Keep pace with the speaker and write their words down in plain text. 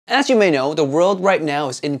As you may know, the world right now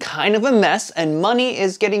is in kind of a mess and money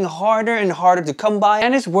is getting harder and harder to come by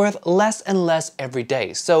and is worth less and less every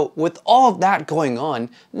day. So with all of that going on,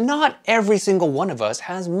 not every single one of us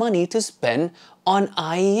has money to spend on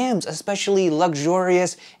IEMs, especially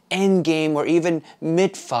luxurious endgame or even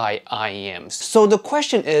mid-fi IEMs. So the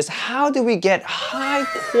question is, how do we get high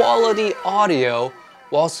quality audio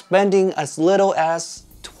while spending as little as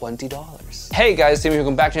 $20? Hey guys, Tim here,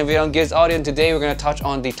 welcome back to another video on Thieaudio, and today we're going to touch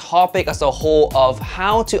on the topic as a whole of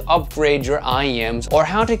how to upgrade your IEMs or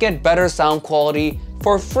how to get better sound quality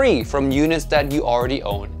for free from units that you already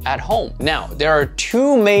own at home. Now, there are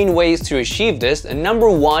two main ways to achieve this, and number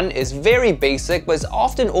one is very basic but is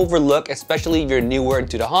often overlooked, especially if you're newer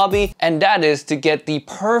into the hobby, and that is to get the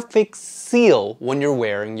perfect seal when you're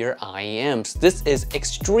wearing your IEMs. This is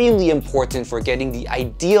extremely important for getting the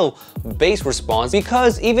ideal bass response,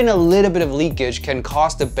 because even a little bit of leakage can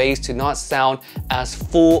cause the bass to not sound as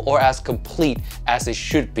full or as complete as it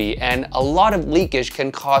should be, and a lot of leakage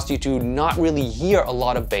can cause you to not really hear a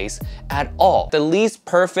lot of bass at all. The least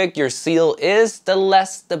perfect your seal is, the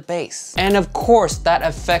less the bass. And of course, that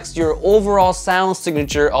affects your overall sound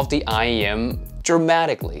signature of the IEM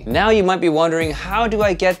dramatically. Now you might be wondering, how do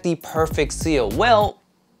I get the perfect seal? Well,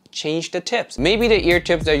 change the tips. Maybe the ear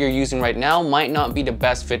tips that you're using right now might not be the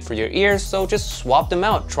best fit for your ears, so just swap them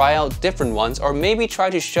out, try out different ones, or maybe try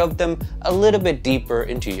to shove them a little bit deeper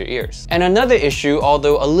into your ears. And another issue,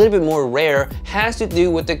 although a little bit more rare, has to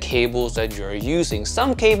do with the cables that you're using.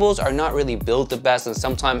 Some cables are not really built the best and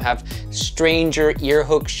sometimes have stranger ear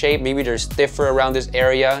hook shape. Maybe they're stiffer around this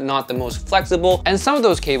area, not the most flexible, and some of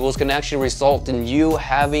those cables can actually result in you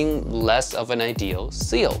having less of an ideal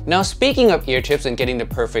seal. Now, speaking of ear tips and getting the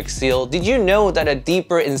perfect seal, did you know that a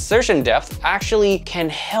deeper insertion depth actually can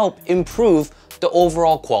help improve the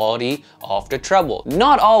overall quality of the treble?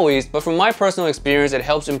 Not always, but from my personal experience, it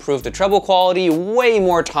helps improve the treble quality way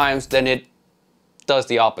more times than it does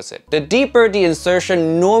the opposite. The deeper the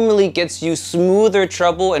insertion normally gets you smoother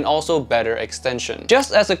treble and also better extension.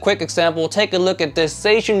 Just as a quick example, take a look at this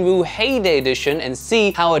Seishinwu Heyday Edition and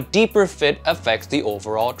see how a deeper fit affects the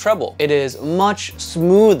overall treble. It is much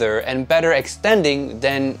smoother and better extending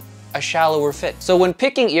than a shallower fit. So when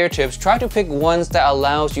picking ear tips, try to pick ones that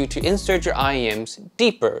allows you to insert your IEMs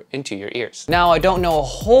deeper into your ears. Now, I don't know a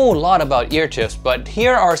whole lot about ear tips, but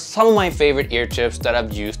here are some of my favorite ear tips that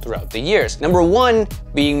I've used throughout the years. Number one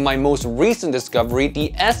being my most recent discovery,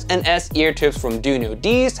 the S&S ear tips from Duno.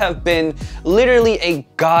 These have been literally a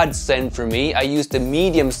godsend for me. I use the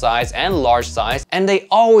medium size and large size, and they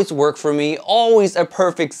always work for me, always a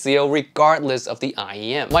perfect seal regardless of the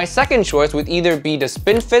IEM. My second choice would either be the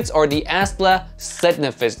SpinFits or the Astla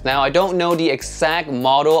Setnafits. Now, I don't know the exact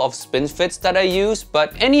model of SpinFits that I use,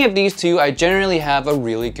 but any of these two I generally have a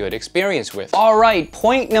really good experience with. All right,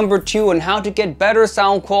 point number two on how to get better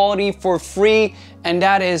sound quality for free, and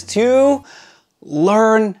that is to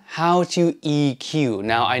learn how to EQ.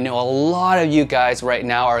 Now, I know a lot of you guys right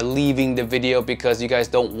now are leaving the video because you guys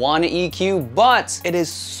don't want to EQ, but it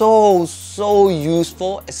is so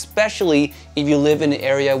useful, especially if you live in an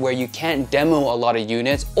area where you can't demo a lot of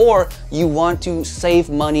units or you want to save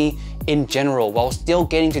money in general while still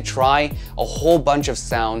getting to try a whole bunch of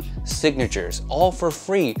sound signatures, all for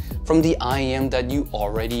free from the IEM that you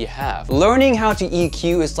already have. Learning how to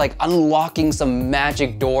EQ is like unlocking some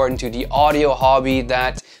magic door into the audio hobby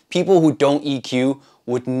that people who don't EQ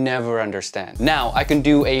would never understand. Now, I can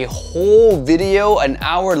do a whole video, an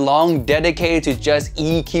hour long, dedicated to just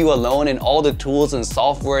EQ alone and all the tools and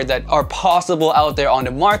software that are possible out there on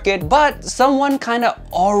the market, but someone kind of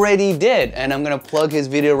already did, and I'm gonna plug his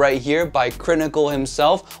video right here by Critical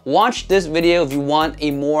himself. Watch this video if you want a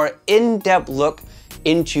more in-depth look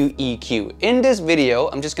into EQ. In this video,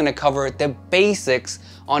 I'm just gonna cover the basics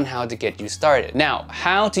on how to get you started. Now,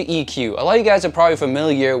 how to EQ. A lot of you guys are probably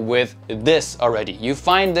familiar with this already. You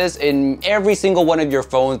find this in every single one of your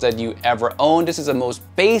phones that you ever own. This is the most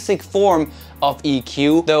basic form of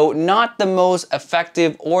EQ, though not the most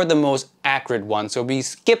effective or the most accurate one, so we'll be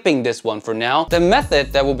skipping this one for now. The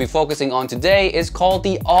method that we'll be focusing on today is called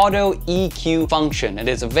the auto EQ function. It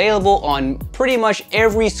is available on pretty much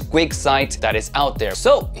every Squig site that is out there.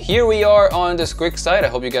 So here we are on the Squig site. I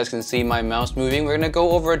hope you guys can see my mouse moving. We're gonna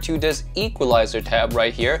go over to this equalizer tab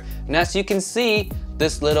right here, and as you can see,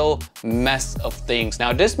 this little mess of things.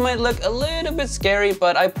 Now, this might look a little bit scary,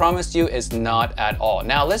 but I promise you it's not at all.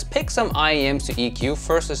 Now, let's pick some IEMs to EQ.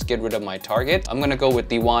 First, let's get rid of my target. I'm gonna go with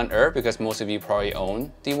Thieaudio because most of you probably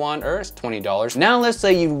own Thieaudio. It's $20. Now, let's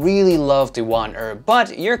say you really love Thieaudio,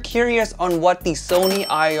 but you're curious on what the Sony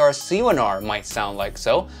IR C1R might sound like.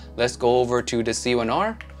 So let's go over to the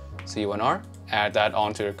C1R, add that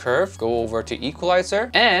onto the curve, go over to equalizer,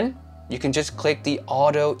 and you can just click the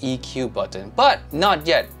auto EQ button, but not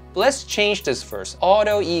yet. Let's change this first.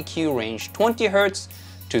 Auto EQ range 20 Hz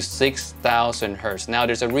to 6000 Hz. Now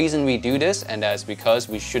there's a reason we do this, and that's because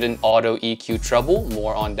we shouldn't auto EQ treble,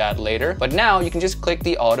 more on that later. But now you can just click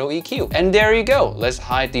the auto EQ, and there you go. Let's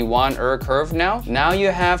hide the 1 curve now. Now you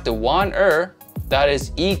have the 1 that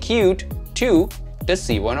is EQ'd to the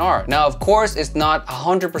C1R. Now, of course, it's not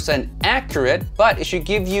 100% accurate, but it should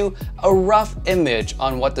give you a rough image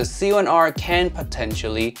on what the C1R can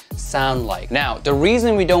potentially sound like. Now, the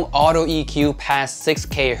reason we don't auto EQ past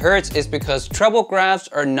 6K Hertz is because treble graphs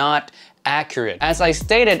are not accurate. As I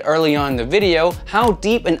stated early on in the video, how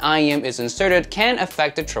deep an IEM is inserted can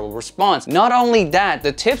affect the treble response. Not only that,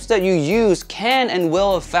 the tips that you use can and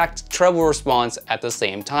will affect treble response at the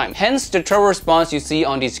same time. Hence, the treble response you see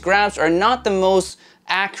on these graphs are not the most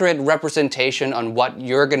accurate representation on what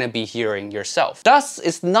you're gonna be hearing yourself. Thus,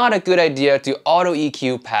 it's not a good idea to auto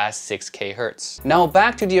EQ past 6K Hertz. Now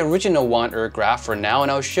back to the original 1 graph for now,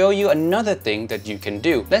 and I'll show you another thing that you can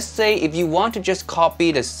do. Let's say if you want to just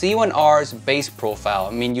copy the C1R's bass profile.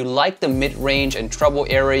 I mean, you like the mid-range and treble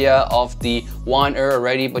area of the 1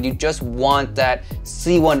 already, but you just want that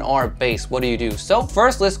C1R bass. What do? So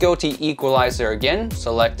first, let's go to equalizer again,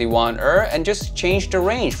 select the 1 and just change the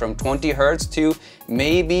range from 20 Hertz to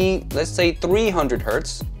maybe, let's say 300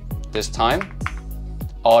 Hertz this time.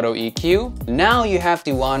 Auto EQ. Now you have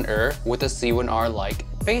the 1 with a C1R-like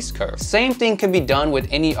bass curve. Same thing can be done with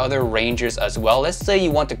any other ranges as well. Let's say you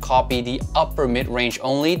want to copy the upper mid-range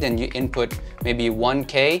only, then you input maybe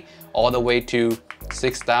 1K all the way to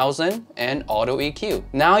 6000 and auto EQ.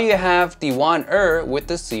 Now you have the 1 with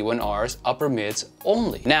the C1R's upper mids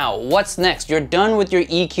only. Now, what's next? You're done with your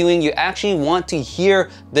EQing. You actually want to hear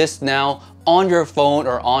this now on your phone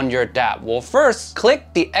or on your DAB. Well, first,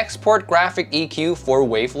 click the Export Graphic EQ for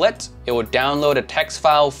wavelet. It will download a text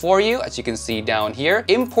file for you, as you can see down here.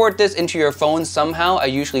 Import this into your phone somehow. I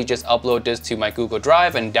usually just upload this to my Google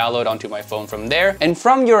Drive and download onto my phone from there. And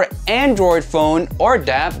from your Android phone or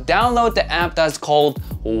DAB, download the app that's called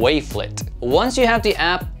Wavelet. Once you have the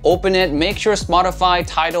app, open it, make sure Spotify,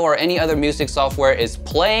 Tidal, or any other music software is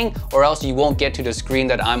playing, or else you won't get to the screen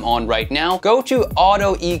that I'm on right now. Go to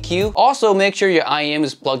Auto EQ. Also, make sure your IEM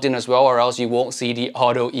is plugged in as well, or else you won't see the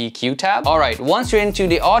Auto EQ tab. All right, once you're into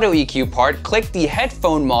the Auto EQ part, click the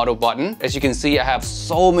headphone model button. As you can see, I have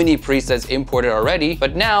so many presets imported already,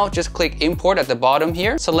 but now just click Import at the bottom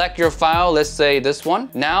here. Select your file, let's say this one.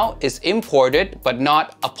 Now it's imported, but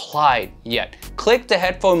not applied yet. Click the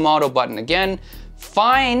headphone model button again.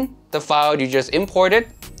 Find the file you just imported,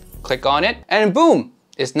 click on it, and boom,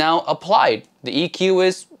 it's now applied. The EQ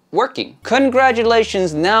is working.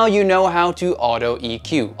 Congratulations, now you know how to auto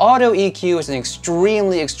EQ. Auto EQ is an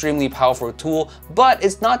extremely powerful tool, but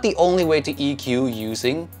it's not the only way to EQ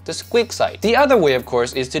using the Squeak site. The other way, of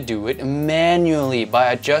course, is to do it manually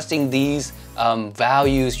by adjusting these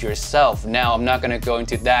values yourself. Now, I'm not gonna go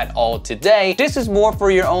into that all today. This is more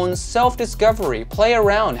for your own self-discovery. Play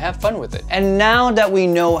around, have fun with it. And now that we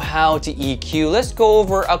know how to EQ, let's go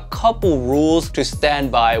over a couple rules to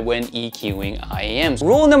stand by when EQing IEMs.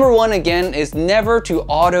 Rule number 1 again is never to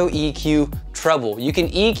auto EQ treble. You can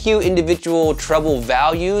EQ individual treble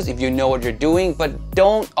values if you know what you're doing, but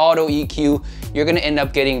don't auto EQ. You're gonna end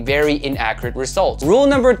up getting very inaccurate results. Rule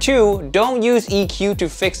number 2, don't use EQ to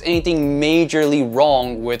fix anything majorly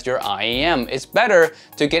wrong with your IEM. It's better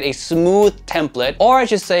to get a smooth template, or I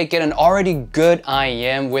should say get an already good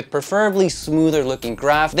IEM with preferably smoother looking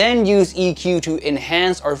graph, then use EQ to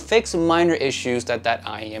enhance or fix minor issues that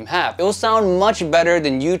IEM have. It will sound much better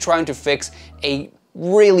than you trying to fix a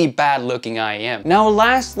really bad looking IEM. Now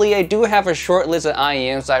lastly, I do have a short list of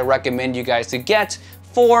IEMs I recommend you guys to get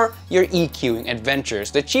for your EQing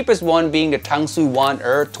adventures. The cheapest one being the Tangsu 1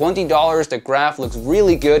 $20. The graph looks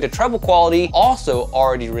really good. The treble quality also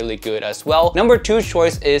already really good as well. Number 2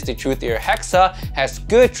 choice is the Truthear Hexa. Has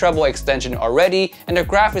good treble extension already, and the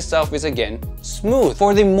graph itself is again smooth.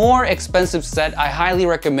 For the more expensive set, I highly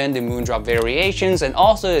recommend the Moondrop Variations and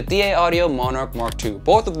also the Thieaudio Monarch MK2.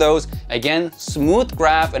 Both of those, again, smooth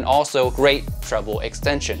graph and also great treble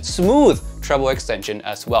extension. Smooth treble extension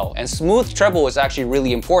as well. And smooth treble is actually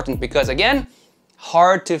really important because, again,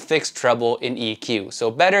 hard to fix treble in EQ. So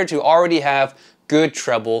better to already have good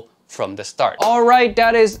treble from the start. All right,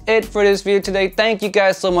 that is it for this video today. Thank you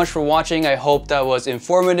guys so much for watching. I hope that was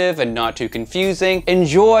informative and not too confusing.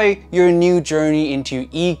 Enjoy your new journey into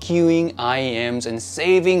EQing IEMs and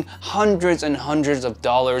saving hundreds and hundreds of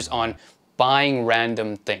dollars on buying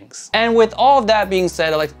random things. And with all of that being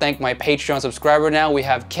said, I'd like to thank my Patreon subscriber now. We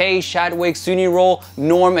have Kay, Shadwig, Suni Roll,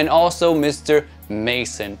 Norm, and also Mr.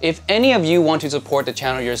 Mason. If any of you want to support the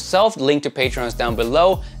channel yourself, link to Patreon is down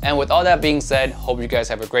below. And with all that being said, hope you guys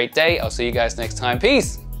have a great day. I'll see you guys next time.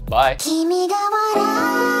 Peace. Bye.